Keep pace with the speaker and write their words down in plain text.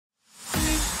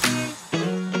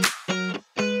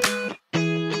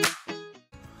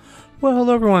Well,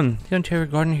 hello everyone,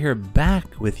 TheOntarioGardener here,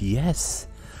 back with, yes,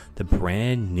 the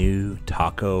brand new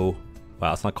taco.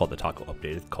 Well, it's not called the taco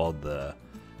update, it's called the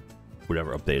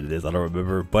whatever update it is, I don't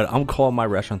remember. But I'm calling my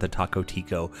restaurant the Taco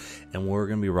Tico, and we're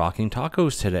going to be rocking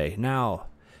tacos today. Now,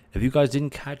 if you guys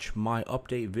didn't catch my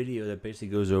update video that basically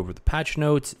goes over the patch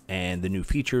notes and the new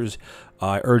features,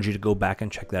 I urge you to go back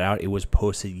and check that out. It was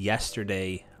posted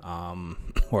yesterday,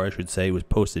 or I should say it was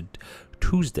posted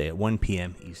Tuesday at 1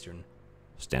 p.m. Eastern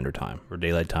Standard Time, or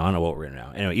Daylight Time. I don't know what we're in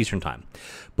now. Anyway, Eastern Time.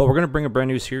 But we're going to bring a brand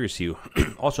new series to you.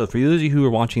 Also, for those of you who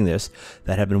are watching this,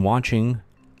 that have been watching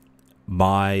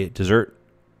my dessert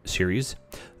series,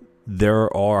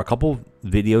 there are a couple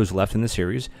videos left in the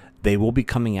series. They will be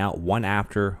coming out 1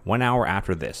 hour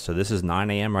after this. So this is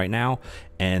 9 a.m. right now,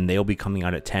 and they'll be coming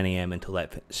out at 10 a.m. until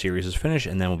that series is finished,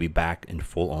 and then we'll be back in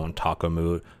full-on taco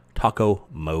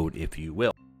mode, if you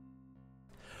will.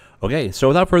 Okay, so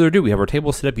without further ado, we have our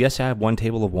table set up. Yes, I have one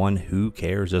table of one. Who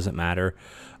cares? Doesn't matter.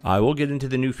 I will get into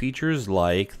the new features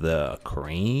like the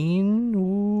crane.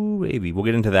 Ooh, maybe. We'll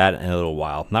get into that in a little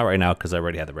while. Not right now because I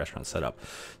already had the restaurant set up.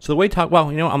 So the way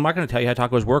well, you know, I'm not going to tell you how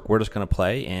tacos work. We're just going to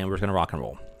play and we're just going to rock and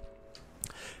roll.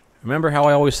 Remember how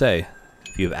I always say,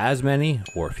 if you have as many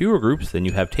or fewer groups than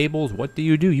you have tables, what do?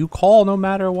 You call no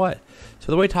matter what.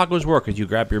 So the way tacos work is you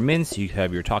grab your mince, you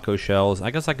have your taco shells.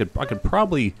 I guess I could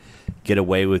probably get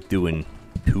away with doing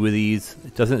 2 of these.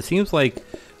 It seems like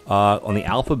on the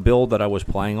alpha build that I was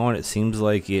playing on, it seems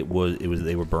like they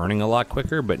were burning a lot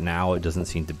quicker, but now it doesn't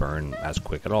seem to burn as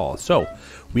quick at all. So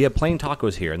we have plain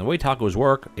tacos here, and the way tacos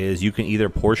work is you can either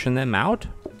portion them out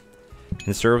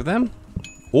and serve them,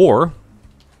 or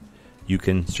you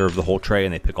can serve the whole tray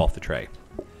and they pick off the tray.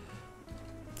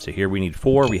 So here we need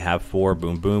 4, we have 4,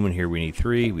 boom, boom, and here we need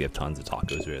 3, we have tons of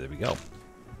tacos there we go.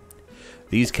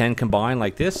 These can combine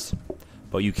like this,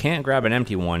 but you can't grab an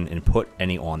empty one and put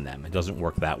any on them. It doesn't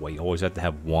work that way. You always have to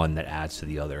have one that adds to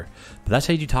the other. But that's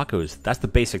how you do tacos. That's the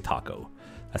basic taco.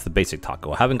 That's the basic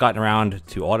taco. I haven't gotten around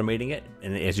to automating it,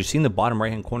 and as you see in the bottom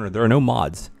right-hand corner, there are no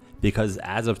mods. Because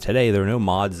as of today, there are no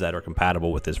mods that are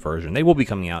compatible with this version. They will be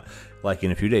coming out like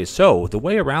in a few days. So the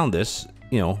way around this,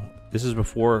 you know, this is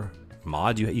before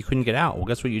mods. You couldn't get out. Well,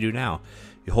 guess what you do now?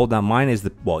 You hold down. Mine is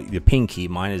the pin key.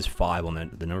 Mine is 5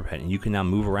 on the number pad, and you can now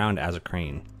move around as a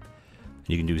crane.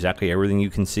 You can do exactly everything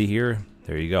you can see here.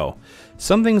 There you go.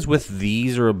 Some things with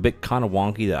these are a bit kind of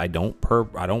wonky that I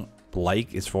don't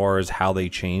like as far as how they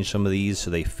change some of these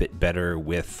so they fit better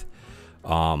with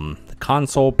the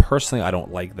console. Personally, I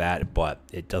don't like that, but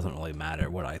it doesn't really matter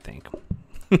what I think.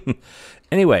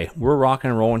 Anyway, we're rocking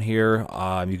and rolling here.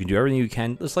 You can do everything you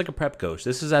can. It's like a prep ghost.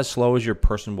 This is as slow as your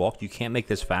person walk. You can't make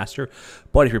this faster,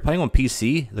 but if you're playing on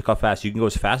PC, look how fast you can go.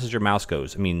 As fast as your mouse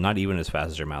goes. I mean, not even as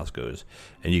fast as your mouse goes.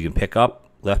 And you can pick up,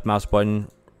 left mouse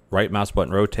button, right mouse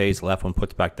button rotates, left one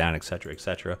puts back down, etc.,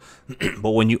 etc.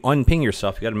 But when you unping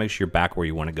yourself, you got to make sure you're back where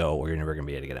you want to go, or you're never going to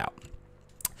be able to get out.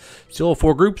 Still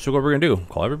 4 groups, so what we're going to do,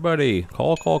 call everybody,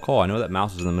 call. I know that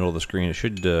mouse is in the middle of the screen. It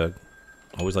should, I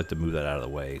always like to move that out of the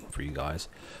way for you guys.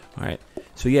 All right,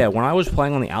 so yeah, when I was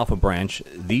playing on the alpha branch,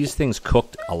 these things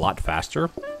cooked a lot faster,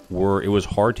 where it was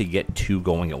hard to get 2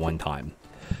 going at one time.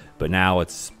 But now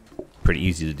it's pretty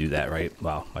easy to do that, right?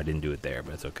 Well, I didn't do it there,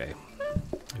 but it's okay.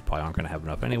 You probably aren't going to have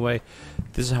enough anyway.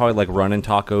 This is how I like running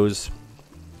tacos.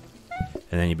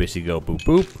 And then you basically go boop,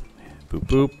 boop, boop,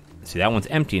 boop. See, that one's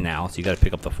empty now, so you got to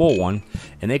pick up the full one.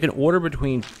 And they can order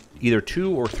between either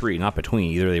 2 or 3, not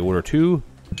between. Either they order 2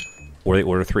 or they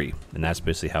order 3, and that's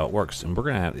basically how it works. And we're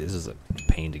gonna have, this is a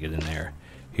pain to get in there.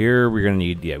 Here we're gonna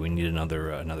need, we need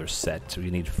another set. So we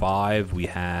need 5. We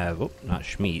have, oh, not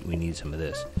Schmeat. We need some of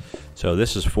this. So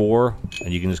this is 4,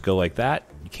 and you can just go like that.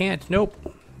 You can't. Nope.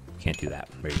 Can't do that.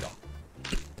 There you go.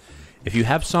 If you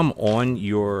have some on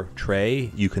your tray,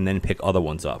 you can then pick other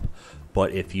ones up.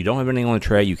 But if you don't have anything on the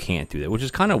tray, you can't do that, which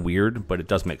is kind of weird, but it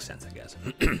does make sense, I guess.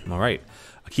 All right.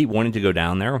 I keep wanting to go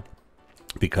down there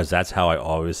because that's how I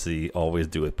always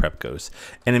do with Prep Ghost.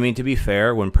 And I mean, to be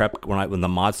fair, when the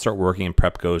mods start working and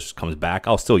Prep Ghost comes back,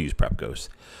 I'll still use Prep Ghost.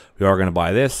 We are going to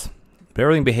buy this. But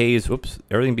everything behaves. Whoops.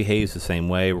 Everything behaves the same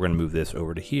way. We're going to move this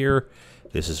over to here.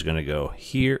 This is going to go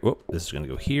here. Whoop, this is going to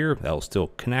go here. That will still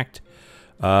connect.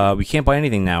 We can't buy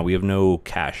anything now. We have no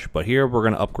cash. But here we're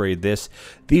going to upgrade this.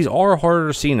 These are harder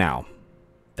to see now.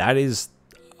 That is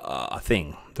a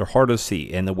thing. They're hard to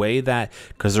see. And the way that,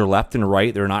 because they're left and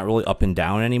right, they're not really up and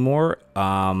down anymore.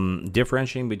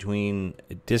 Differentiating between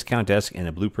a discount desk and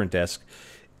a blueprint desk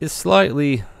is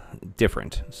slightly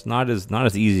different. It's not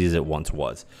as easy as it once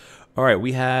was. All right,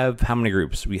 we have how many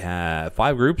groups? We have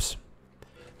 5 groups.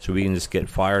 So we can just get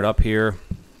fired up here.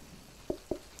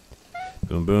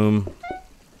 Boom, boom.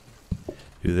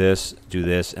 do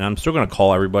this, and I'm still gonna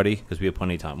call everybody because we have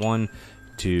plenty of time. 1,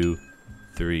 2,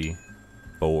 3,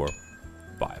 4,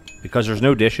 5. Because there's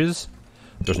no dishes,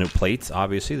 there's no plates.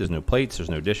 Obviously, there's no plates, there's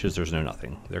no dishes, there's no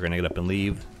nothing. They're gonna get up and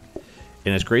leave,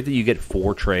 and it's great that you get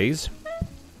 4 trays.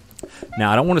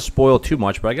 Now, I don't want to spoil too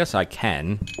much, but I guess I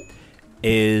can.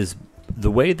 Is the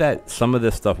way that some of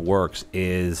this stuff works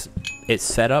is it's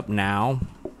set up now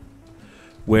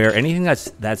where anything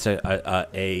that's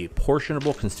a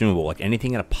portionable consumable, like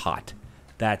anything in a pot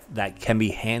that can be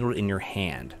handled in your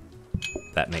hand,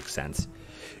 that makes sense,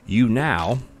 you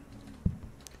now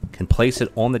can place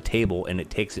it on the table and it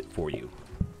takes it for you.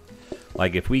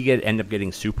 Like if we end up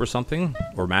getting soup or something,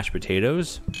 or mashed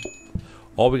potatoes,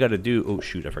 all we got to do, oh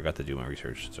shoot, I forgot to do my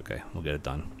research, it's okay, we'll get it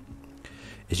done,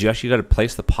 is you actually got to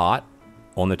place the pot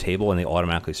on the table and they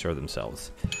automatically serve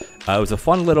themselves. It was a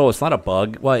fun little, it's not a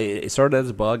bug, well, it started as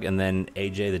a bug, and then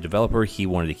AJ, the developer, he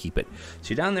wanted to keep it.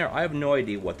 See down there, I have no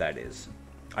idea what that is.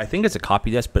 I think it's a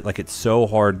copy desk, but like it's so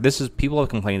hard. People have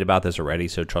complained about this already,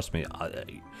 so trust me,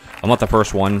 I'm not the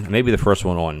first one. Maybe the first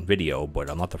one on video, but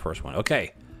I'm not the first one.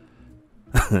 Okay.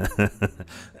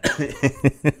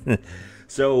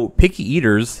 So Picky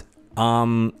Eaters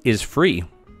is free.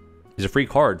 Is a free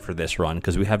card for this run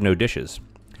because we have no dishes.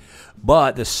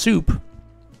 But the soup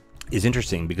is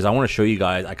interesting because I want to show you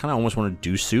guys. I kind of almost want to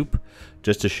do soup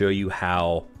just to show you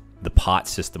how the pot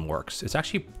system works. It's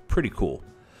actually pretty cool.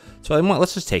 So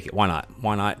let's just take it. Why not?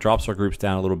 Why not? Drops our groups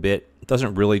down a little bit. It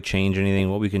doesn't really change anything.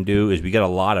 What we can do is we get a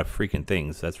lot of freaking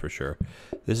things. That's for sure.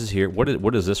 This is here.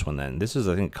 What is this one then? This is,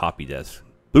 I think, copy desk.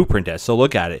 Blueprint desk. So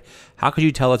look at it. How could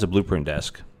you tell it's a blueprint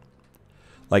desk?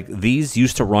 Like these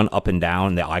used to run up and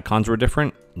down. The icons were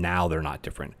different. Now they're not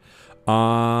different.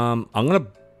 I'm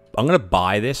gonna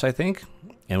buy this, I think,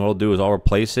 and what I'll do is I'll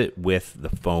replace it with the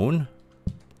phone.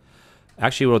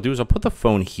 Actually, what I'll do is I'll put the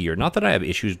phone here. Not that I have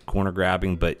issues corner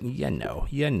grabbing, but you know.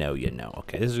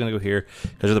 Okay, this is gonna go here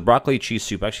because of the broccoli cheese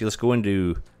soup. Actually, let's go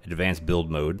into advanced build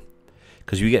mode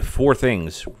because you get 4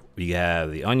 things. We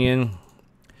have the onion.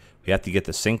 We have to get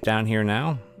the sink down here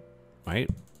now, right?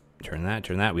 Turn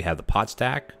that. We have the pot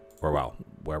stack, or well,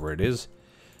 wherever it is.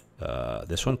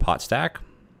 This one, pot stack.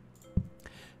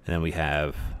 And then we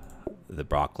have the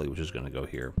broccoli, which is going to go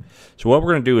here. So what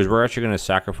we're going to do is we're actually going to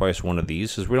sacrifice one of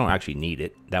these because we don't actually need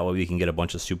it. That way we can get a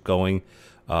bunch of soup going.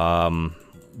 What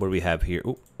do we have here?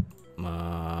 Ooh.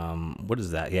 What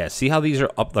is that? Yeah, see how these are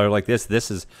up there like this?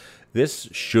 This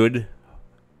should,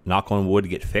 knock on wood,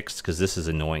 get fixed because this is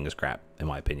annoying as crap, in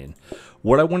my opinion.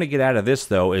 What I want to get out of this,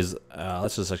 though, is,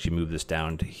 let's just actually move this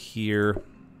down to here,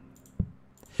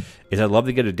 is I'd love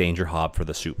to get a danger hob for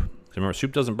the soup. Remember,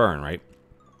 soup doesn't burn, right?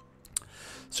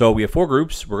 So we have 4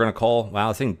 groups. We're going to call, well,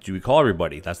 I think, do we call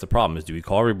everybody? That's the problem, is do we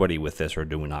call everybody with this or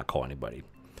do we not call anybody?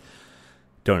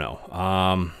 Don't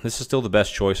know. This is still the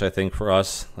best choice, I think, for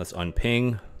us. Let's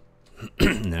unping.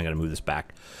 And then I got to move this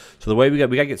back. So the way we got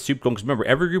to get soup going, because remember,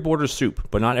 every group orders soup,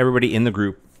 but not everybody in the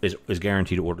group is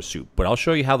guaranteed to order soup. But I'll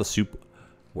show you how the soup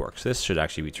works. This should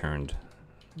actually be turned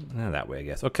that way, I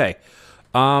guess. Okay.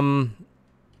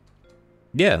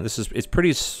 Yeah, it's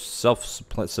pretty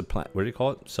what do you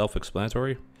call it?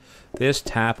 Self-explanatory. This,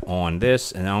 tap on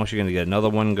this, and now you're going to get another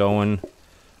one going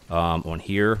on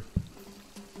here.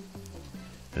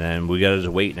 And then we got to just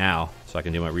wait now so I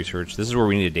can do my research. This is where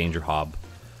we need a danger hob.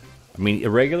 I mean, a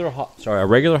regular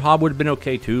hob would have been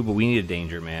okay too, but we need a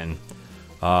danger, man.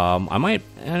 I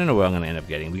don't know what I'm going to end up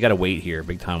getting. We got to wait here,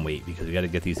 big time wait, because we got to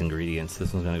get these ingredients.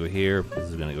 This one's going to go here. This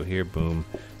is going to go here. Boom.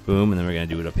 Boom, and then we're going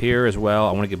to do it up here as well.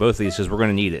 I want to get both of these because we're going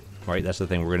to need it, right? That's the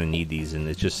thing. We're going to need these, and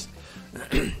it's just,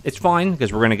 it's fine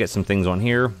because we're going to get some things on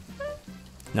here.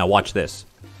 Now watch this.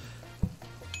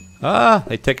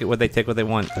 They take what they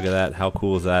want. Look at that. How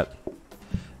cool is that?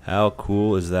 How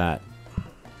cool is that?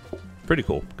 Pretty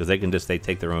cool because they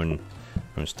take their own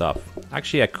stuff.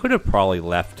 Actually, I could have probably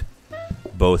left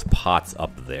both pots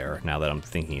up there now that I'm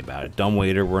thinking about it.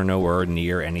 Dumbwaiter, we're nowhere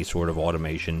near any sort of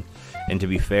automation. And to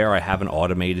be fair, I haven't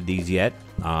automated these yet.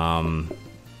 Obviously,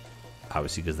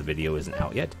 because the video isn't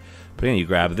out yet. But then you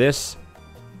grab this.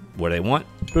 What do they want?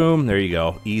 Boom. There you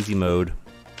go. Easy mode.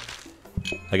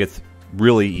 Like, it's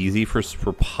really easy for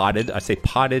potted. I say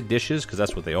potted dishes because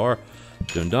that's what they are.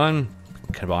 Done.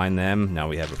 Combine them. Now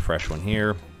we have a fresh one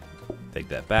here. Take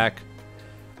that back.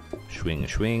 Swing.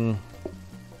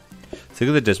 So look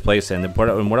at the display stand.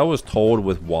 And what I was told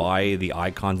with why the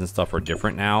icons and stuff are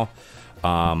different now.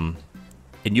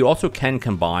 And you also can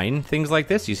combine things like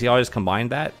this. You see how I just combined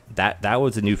that? That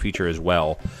was a new feature as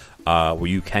well, where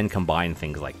you can combine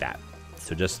things like that.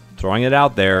 So just throwing it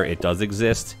out there, it does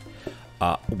exist.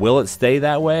 Will it stay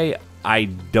that way? I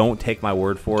don't take my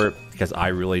word for it because I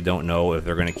really don't know if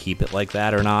they're going to keep it like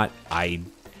that or not. I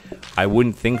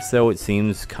wouldn't think so. It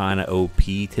seems kind of OP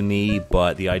to me,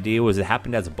 but the idea was it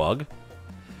happened as a bug.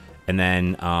 And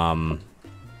then, so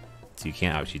you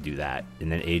can't actually do that.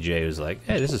 And then AJ was like,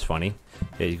 hey, this is funny.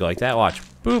 Yeah, you go like that, watch.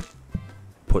 Boop.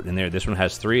 Put it in there. This one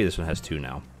has 3, this one has 2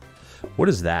 now. What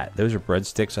is that? Those are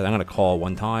breadsticks. I'm going to call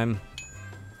one time.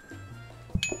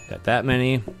 Got that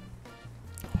many.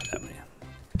 That many.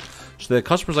 So the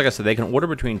customers, like I said, they can order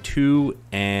between 2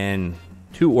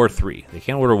 or 3. They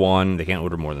can't order 1. They can't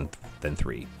order more than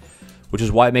 3. Which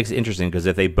is why it makes it interesting, because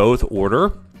if they both order,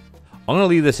 I'm going to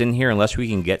leave this in here unless we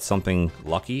can get something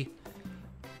lucky.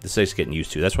 This is getting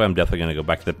used to. That's why I'm definitely going to go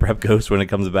back to the Prep Ghost when it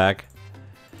comes back.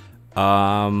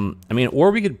 I mean,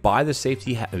 or we could buy the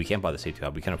safety hub. We can't buy the safety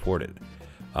hub. We can't afford it.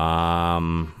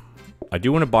 I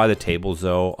do want to buy the tables,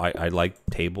 though. I like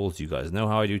tables. You guys know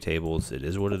how I do tables. It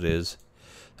is what it is.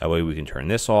 That way we can turn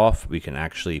this off. We can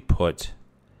actually put...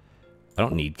 I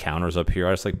don't need counters up here.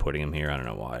 I just like putting them here. I don't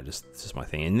know why. It's just my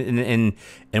thing.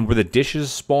 And where the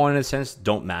dishes spawn, in a sense,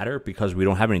 don't matter because we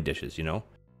don't have any dishes, you know?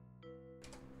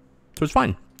 So it's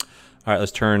fine. All right,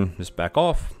 let's turn this back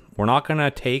off. We're not going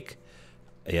to take...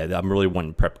 Yeah, I'm really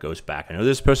wanting Prep Ghost back. I know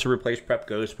this is supposed to replace Prep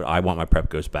Ghost, but I want my Prep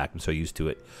Ghost back. I'm so used to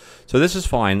it. So this is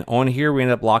fine. On here, we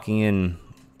end up locking in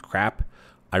crap.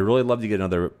 I'd really love to get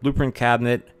another blueprint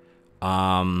cabinet.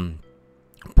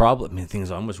 Probably, I mean,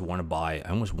 things I almost want to buy. I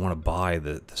almost want to buy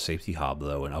the safety hob,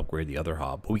 though, and upgrade the other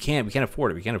hob. But we can't. We can't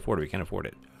afford it. We can't afford it. We can't afford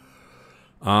it.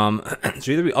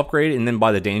 So either we upgrade it and then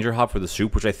buy the danger hob for the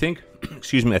soup, which I think,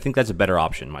 excuse me, I think that's a better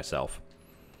option myself.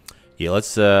 Yeah,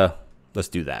 let's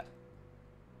do that.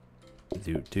 I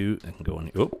can go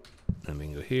in. Oh, then we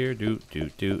can go here.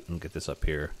 And get this up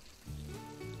here.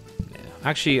 Yeah,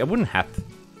 actually, I wouldn't have to.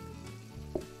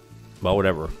 Well,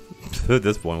 whatever. At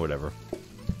this point, whatever.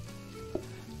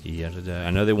 Yeah,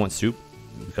 I know they want soup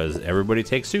because everybody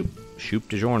takes soup. Soup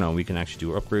DiGiorno. We can actually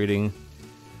do upgrading.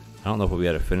 I don't know if we'll be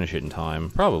able to finish it in time.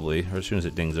 Probably, or as soon as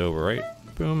it dings over, right?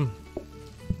 Boom.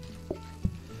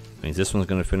 Means this one's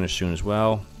going to finish soon as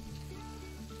well.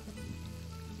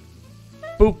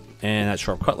 Boop. And that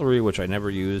sharp cutlery, which I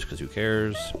never use because who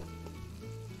cares?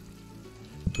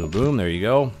 Boom, boom. There you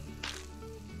go.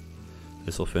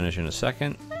 This will finish in a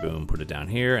second. Boom. Put it down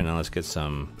here, and then let's get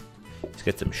some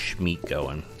schmeat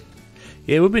going.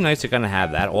 Yeah, it would be nice to kind of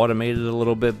have that automated a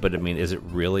little bit, but I mean, is it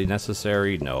really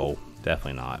necessary? No,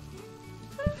 definitely not.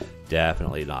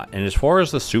 Definitely not. And as far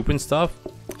as the soup and stuff,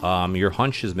 your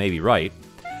hunch is maybe right,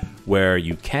 where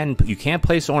you can't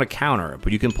place it on a counter,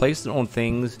 but you can place it on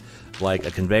things like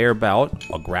a conveyor belt,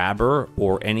 a grabber,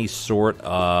 or any sort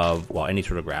of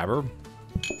grabber.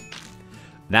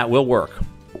 That will work.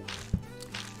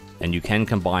 And you can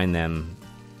combine them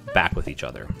back with each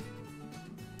other.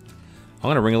 I'm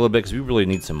going to ring a little bit because we really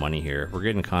need some money here. We're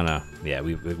getting kind of... Yeah,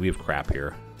 we have crap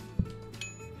here.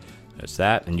 There's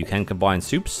that. And you can combine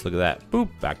soups. Look at that. Boop.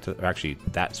 Back to... Actually,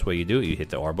 that's the way you do it. You hit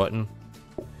the R button.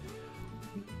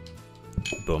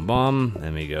 Boom, boom.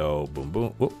 Then we go boom,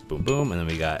 boom, whoop, boom, boom. And then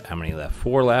we got... How many left?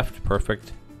 4 left.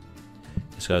 Perfect.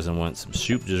 This guy's going to want some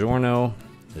soup DiGiorno.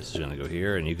 This is going to go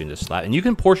here. And you can just slap... And you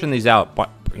can portion these out,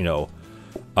 you know...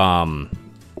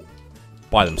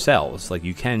 by themselves. Like,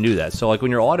 you can do that. So, like,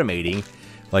 when you're automating,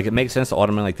 like, it makes sense to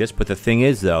automate like this. But the thing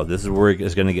is, though, this is where it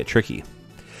is going to get tricky.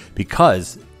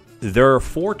 Because there are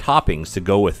 4 toppings to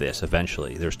go with this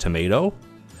eventually. There's tomato,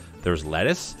 there's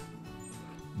lettuce,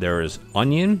 there's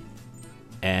onion,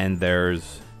 and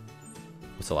there's...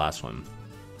 What's the last one?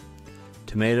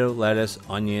 Tomato, lettuce,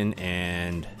 onion,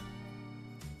 and...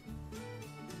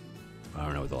 I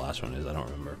don't know what the last one is. I don't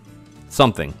remember.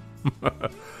 Something.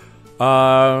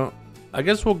 I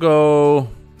guess we'll go...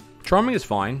 Charming is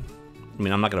fine. I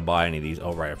mean, I'm not going to buy any of these.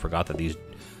 Oh, right. I forgot that these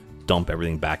dump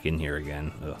everything back in here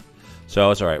again. Ugh. So,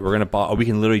 it's alright. We're going to buy... Oh, we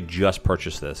can literally just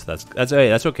purchase this. That's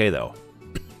okay, though.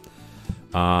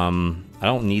 I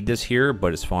don't need this here,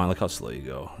 but it's fine. Look how slow you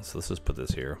go. So, let's just put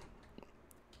this here.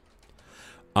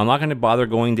 I'm not going to bother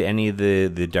going to any of the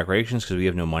decorations because we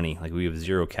have no money. Like, we have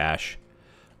 0 cash.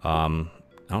 I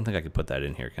don't think I could put that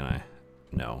in here, can I?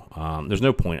 No, there's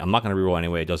no point. I'm not going to reroll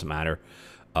anyway. It doesn't matter.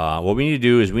 What we need to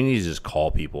do is we need to just call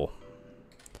people.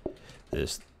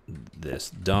 This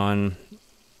done.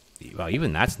 Wow,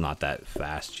 even that's not that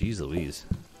fast. Jeez Louise.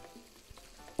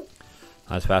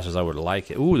 Not as fast as I would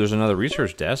like it. Ooh, there's another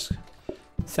research desk.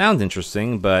 Sounds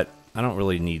interesting, but I don't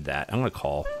really need that. I'm going to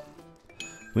call.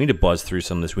 We need to buzz through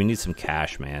some of this. We need some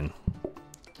cash, man.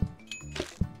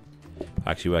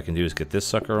 Actually, what I can do is get this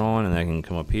sucker on, and I can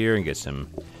come up here and get some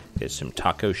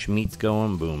taco schmeats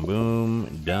going. Boom,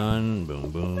 boom, done.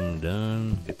 Boom, boom,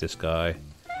 done. Get this guy.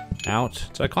 Out.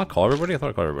 So I can't call everybody? I thought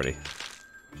I called everybody.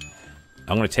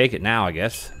 I'm going to take it now, I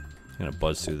guess. I'm going to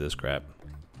buzz through this crap.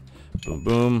 Boom,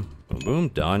 boom. Boom, boom.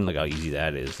 Done. Look how easy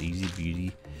that is. Easy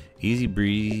beauty. Easy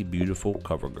breezy, beautiful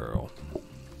cover girl.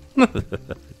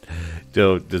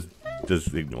 Don't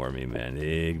just ignore me, man.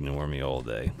 Ignore me all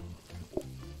day.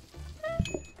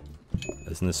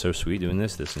 Isn't this so sweet doing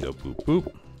this? This can go boop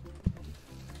boop.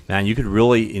 Man, you could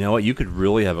really, you know what? You could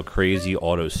really have a crazy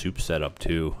auto soup setup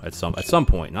too at some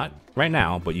point. Not right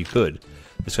now, but you could.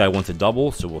 This guy wants a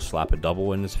double, so we'll slap a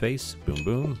double in his face. Boom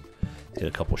boom. Get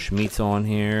a couple schmeats on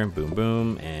here. Boom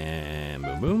boom and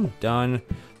boom boom. Done.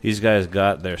 These guys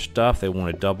got their stuff. They want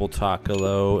a double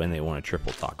taco and they want a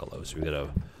triple taco. So we gotta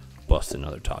bust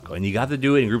another taco. And you got to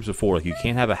do it in groups of 4. Like you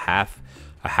can't have a half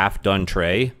done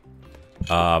tray,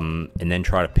 and then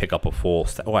try to pick up a full.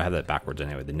 Oh, I have that backwards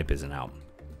anyway. The nip isn't out,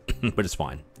 but it's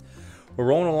fine. We're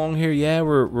rolling along here. Yeah,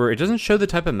 we're. It doesn't show the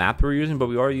type of map we're using, but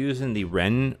we are using the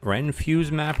Ren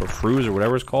Fuse map or Fruse or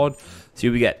whatever it's called. See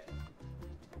what we get.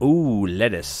 Ooh,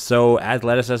 lettuce. So add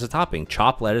lettuce as a topping.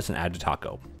 Chop lettuce and add to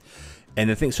taco. And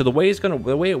the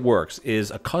way it works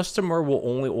is a customer will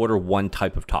only order one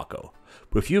type of taco.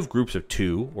 But if you have groups of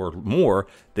 2 or more,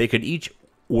 they could each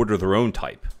order their own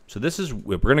type. So this is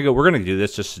we're gonna do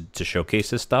this just to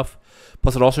showcase this stuff.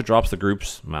 Plus it also drops the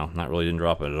groups. Well, not really didn't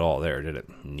drop it at all there, did it?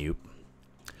 Nope.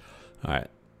 All right,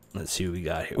 let's see what we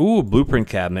got here. Ooh, blueprint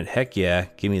cabinet. Heck yeah,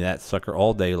 give me that sucker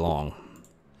all day long.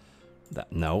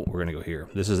 No, we're gonna go here.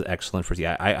 This is excellent for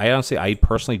I honestly, I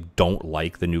personally don't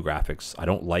like the new graphics. I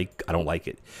don't like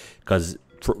it because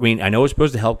I mean, I know it's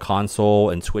supposed to help console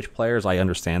and Switch players. I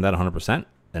understand that 100%,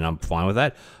 and I'm fine with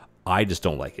that. I just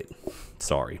don't like it.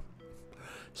 Sorry.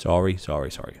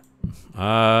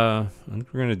 I think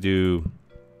we're gonna do.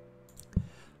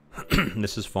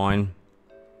 This is fine.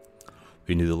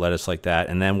 We can do the lettuce like that,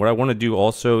 and then what I want to do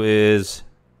also is,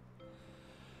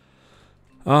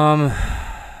 I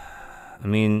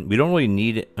mean, we don't really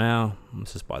need it now.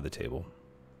 Let's just buy the table.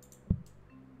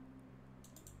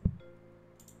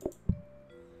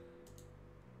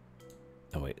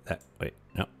 Oh wait,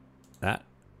 no,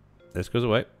 this goes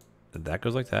away. That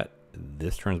goes like that.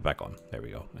 This turns back on. There we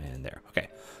go, and there. Okay,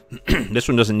 this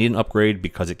one doesn't need an upgrade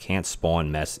because it can't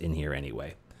spawn mess in here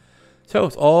anyway. So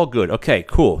it's all good. Okay,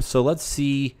 cool. So let's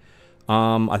see.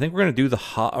 I think we're gonna do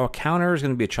our counter is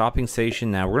gonna be a chopping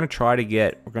station. Now we're gonna try to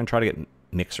get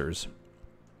mixers.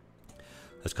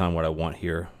 That's kind of what I want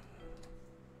here.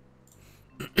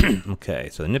 Okay,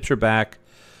 so the nips are back.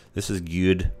 This is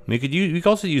good. I mean, we could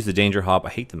also use the danger hop. I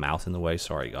hate the mouse in the way.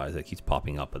 Sorry, guys. It keeps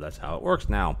popping up, but that's how it works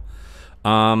now.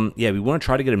 Yeah, we want to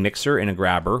try to get a mixer and a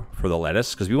grabber for the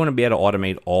lettuce because we want to be able to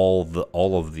automate all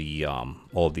of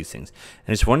these things.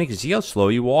 And it's funny because see how slow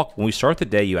you walk. When we start the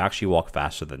day, you actually walk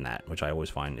faster than that, which I always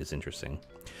find is interesting.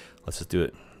 Let's just do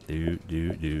it. Do.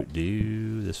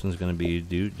 This one's gonna be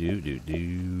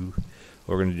do.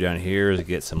 What we're gonna do down here is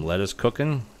get some lettuce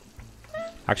cooking.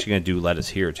 Actually, gonna do lettuce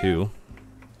here too.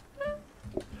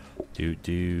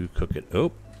 Cook it.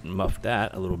 Oh, muff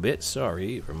that a little bit.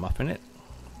 Sorry for muffing it.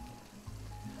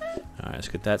 All right, let's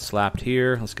get that slapped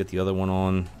here. Let's get the other one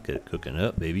on. Get it cooking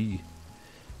up, baby.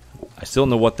 I still don't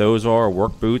know what those are.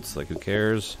 Work boots. Like, who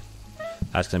cares?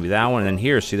 That's gonna be that one. And then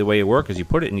here, see the way it works is you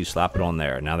put it and you slap it on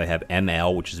there. Now they have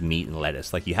ML, which is meat and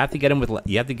lettuce. Like you have to get them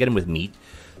with meat.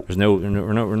 There's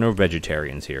no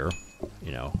vegetarians here,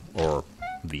 you know, or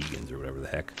vegans or whatever the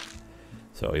heck.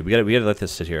 So we gotta let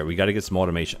this sit here. We gotta get some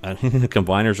automation.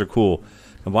 Combiners are cool.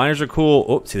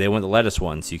 Oh, see, they want the lettuce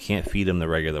ones. So you can't feed them the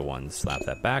regular ones. Slap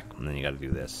that back, and then you gotta do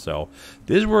this. So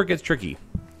this is where it gets tricky.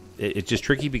 It's just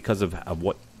tricky because of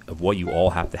what you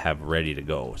all have to have ready to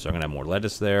go. So I'm gonna have more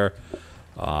lettuce there.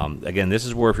 Again, this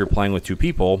is where if you're playing with 2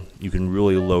 people, you can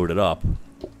really load it up.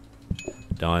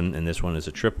 Done, and this one is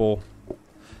a triple.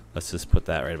 Let's just put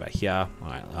that right about here. All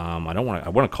right. I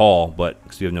want to call, but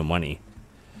because we have no money.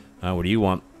 What do you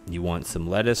want? You want some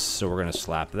lettuce, so we're gonna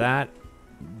slap that.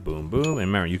 Boom, boom. And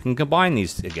remember, you can combine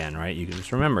these again, right? You can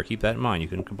just remember, keep that in mind. You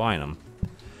can combine them.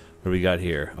 What do we got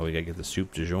here? Oh, we gotta get the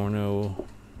soup DiGiorno.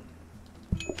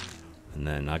 And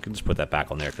then I can just put that back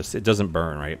on there because it doesn't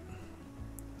burn, right?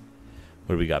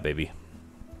 What do we got, baby?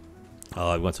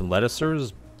 I want some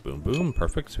lettucers. Boom, boom.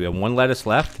 Perfect. So we have 1 lettuce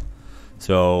left.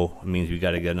 So it means we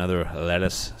got to get another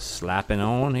lettuce slapping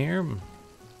on here.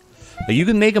 But you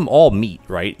can make them all meat,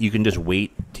 right? You can just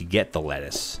wait to get the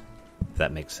lettuce, if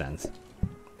that makes sense.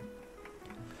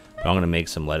 But I'm going to make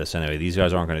some lettuce anyway. These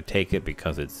guys aren't going to take it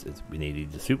because we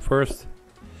need the soup first.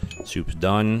 Soup's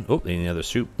done. Oh, they need another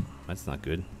soup. That's not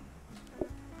good.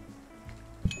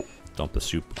 Dump the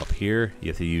soup up here. You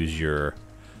have to use your...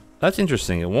 That's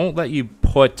interesting. It won't let you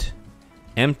put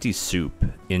empty soup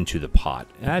into the pot.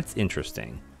 That's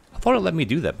interesting. I thought it let me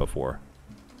do that before.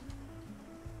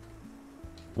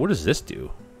 What does this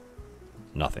do?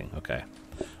 Nothing. Okay.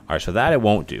 All right, so that it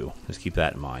won't do. Just keep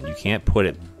that in mind. You can't put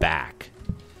it back.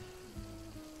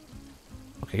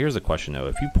 Okay, here's the question, though.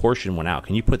 If you portion one out,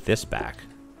 can you put this back?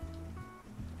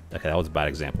 Okay, that was a bad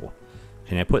example.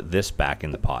 Can I put this back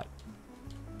in the pot?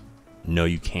 No,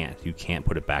 you can't. You can't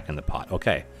put it back in the pot.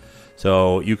 Okay.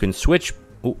 So you can switch.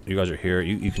 Oh, you guys are here.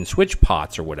 You can switch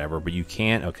pots or whatever, but you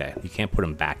can't. Okay, you can't put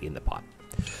them back in the pot.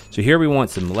 So here we want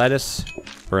some lettuce.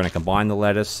 We're going to combine the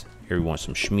lettuce. Here we want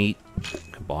some schmeat.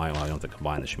 Combine. Well, I don't have to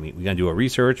combine the schmeat. We're going to do a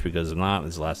research because if not,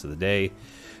 it's the last of the day.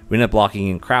 We end up blocking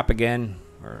in crap again.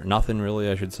 Or nothing really,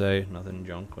 I should say. Nothing,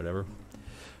 junk, whatever.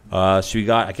 So we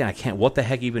got, again, I can't, what the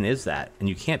heck even is that? And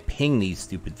you can't ping these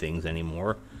stupid things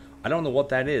anymore. I don't know what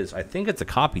that is. I think it's a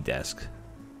copy desk.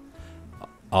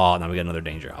 Oh, now we got another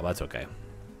danger. Oh, that's okay.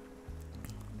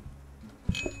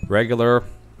 Regular.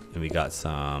 And we got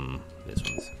some, this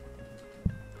one's.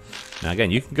 Now again,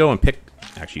 you can go and pick,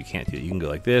 actually you can't do it. You can go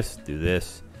like this, do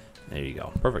this. There you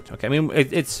go. Perfect. Okay, I mean,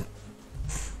 it's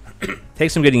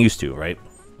takes some getting used to, right?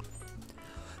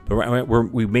 But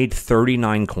we made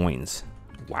 39 coins.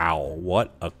 Wow,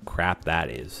 what a crap that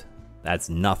is. That's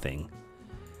nothing.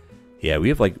 Yeah, we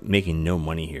have like making no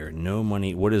money here. No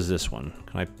money. What is this one?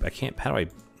 Can I can't, how do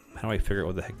I figure out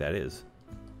what the heck that is?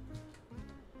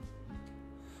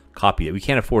 Copy it. We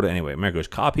can't afford it anyway. America goes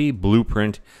copy,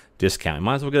 blueprint, discount.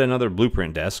 Might as well get another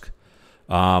blueprint desk.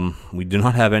 We do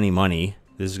not have any money.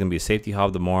 This is going to be a safety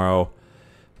hub tomorrow.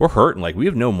 We're hurting. Like, we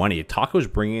have no money. Taco's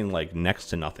bringing like next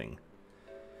to nothing.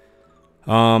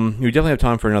 We definitely have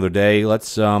time for another day.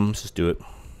 Let's just do it.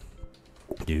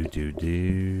 Do.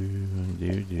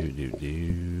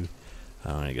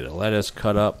 I'm gonna get a lettuce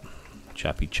cut up,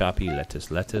 choppy, lettuce.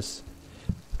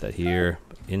 Put that here,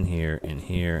 in here,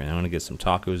 and I'm gonna get some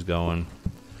tacos going.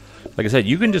 Like I said,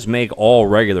 you can just make all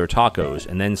regular tacos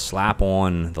and then slap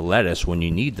on the lettuce when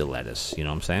you need the lettuce. You know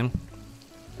what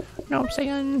I'm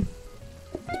saying?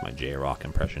 That's my J-Rock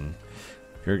impression.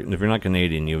 If you're not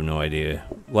Canadian, you have no idea.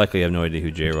 Likely have no idea who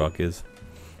J-Rock is.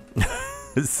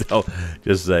 So,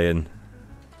 just saying.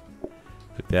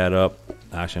 Pick that up.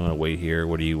 Actually, I'm going to wait here.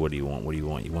 What do you want? You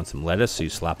want some lettuce? So you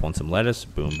slap on some lettuce.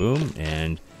 Boom, boom.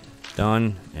 And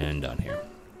done. And done here.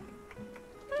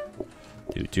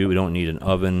 Do. We don't need an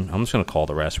oven. I'm just going to call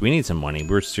the rest. We need some money.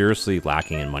 We're seriously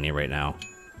lacking in money right now.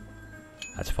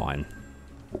 That's fine.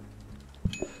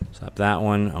 Slap that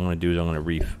one. I'm going to do is I'm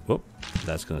going to whoop.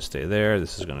 That's going to stay there.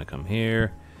 This is going to come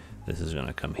here. This is going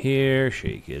to come here.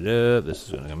 Shake it up. This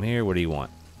is going to come here. What do you want?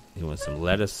 You want some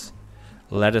lettuce?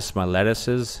 Lettuce my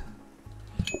lettuces.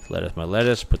 Lettuce my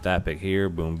lettuce. Put that back here.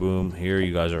 Boom, boom. Here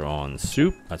you guys are on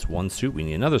soup. That's one soup. We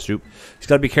need another soup. You just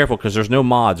got to be careful because there's no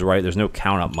mods, right? There's no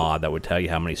count up mod that would tell you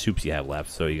how many soups you have left.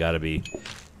 So you got to be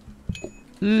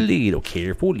little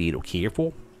careful.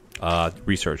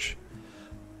 Research.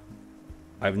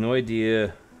 I have no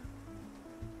idea.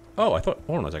 Oh, I thought,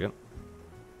 hold on a second.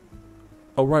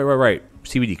 Oh, right.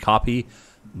 CBD copy,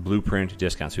 blueprint,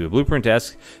 discount. So a blueprint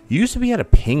desk. You used to be able to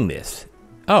ping this.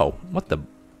 Oh, what the?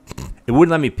 It wouldn't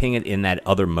let me ping it in that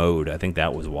other mode. I think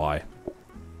that was why.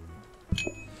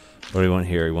 What do you want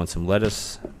here? You want some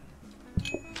lettuce?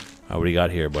 Oh, what do you got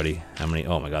here, buddy? How many?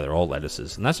 Oh my God, they're all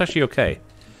lettuces. And that's actually okay.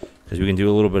 Because we can do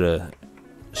a little bit of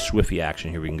swifty action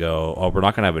here. We can go, oh, we're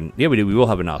not going to have, yeah, we do. We will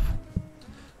have enough.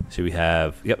 So we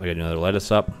have, yep, I got another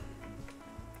lettuce up.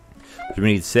 So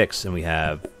we need 6, and we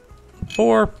have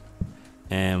 4,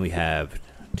 and we have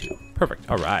 2. Perfect.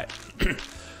 All right.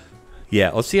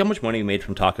 Yeah, let's see how much money we made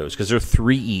from tacos, because they're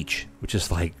 3 each, which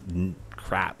is like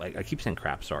crap. Like, I keep saying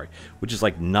crap, sorry. Which is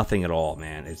like nothing at all,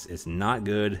 man. It's not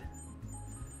good.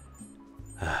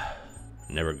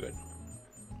 Never good.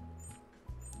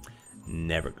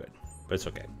 Never good. But it's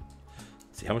okay.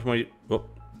 Let's see how much money. Whoop.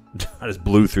 I just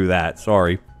blew through that.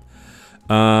 Sorry.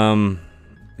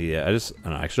 Yeah, I don't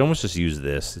know, I should almost just use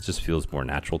this. It just feels more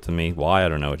natural to me. Why? I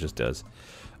don't know. It just does.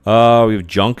 We have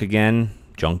junk again.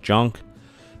 Junk.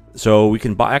 So we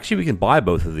can buy. Actually, we can buy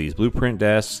both of these: blueprint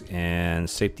desk and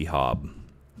safety hob.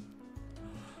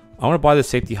 I want to buy the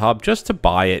safety hob just to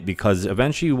buy it because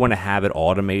eventually we want to have it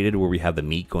automated where we have the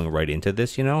meat going right into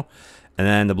this, you know. And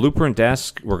then the blueprint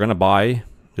desk we're gonna buy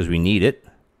because we need it.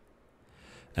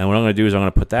 And what I'm gonna do is I'm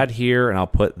gonna put that here, and I'll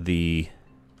put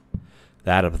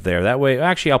that up there. That way,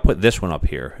 actually, I'll put this one up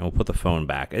here, and we'll put the phone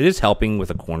back. It is helping with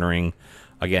the cornering.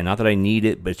 Again, not that I need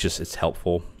it, but it's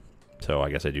helpful. So I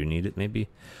guess I do need it, maybe.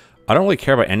 I don't really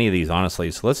care about any of these,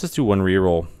 honestly. So let's just do one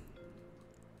reroll.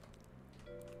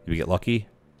 Did we get lucky?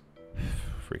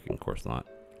 Freaking course not.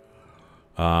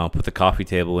 Put the coffee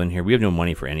table in here. We have no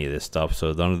money for any of this stuff,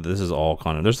 so this is all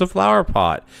kind of... There's the flower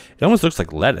pot. It almost looks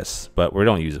like lettuce, but we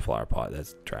don't use a flower pot.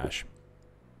 That's trash.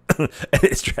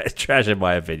 It's trash in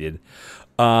my opinion.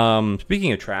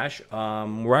 Speaking of trash,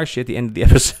 we're actually at the end of the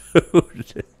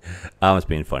episode. It's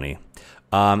being funny.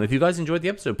 If you guys enjoyed the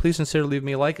episode, please consider leaving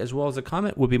me a like as well as a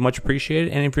comment. Would be much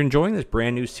appreciated. And if you're enjoying this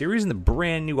brand new series and the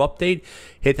brand new update,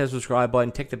 hit that subscribe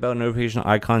button, tick the bell notification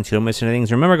icon so you don't miss anything.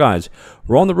 So remember, guys,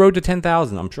 we're on the road to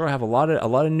 10,000. I'm sure I have a lot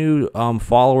of new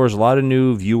followers, a lot of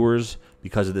new viewers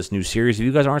because of this new series. If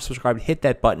you guys aren't subscribed, hit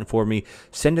that button for me.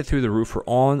 Send it through the roof. We're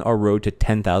on our road to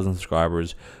 10,000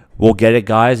 subscribers. We'll get it,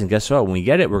 guys. And guess what? When we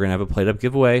get it, we're going to have a PlateUp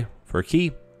giveaway for a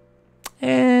key.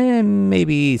 And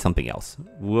maybe something else.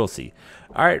 We'll see.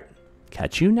 All right.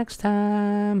 Catch you next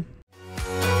time.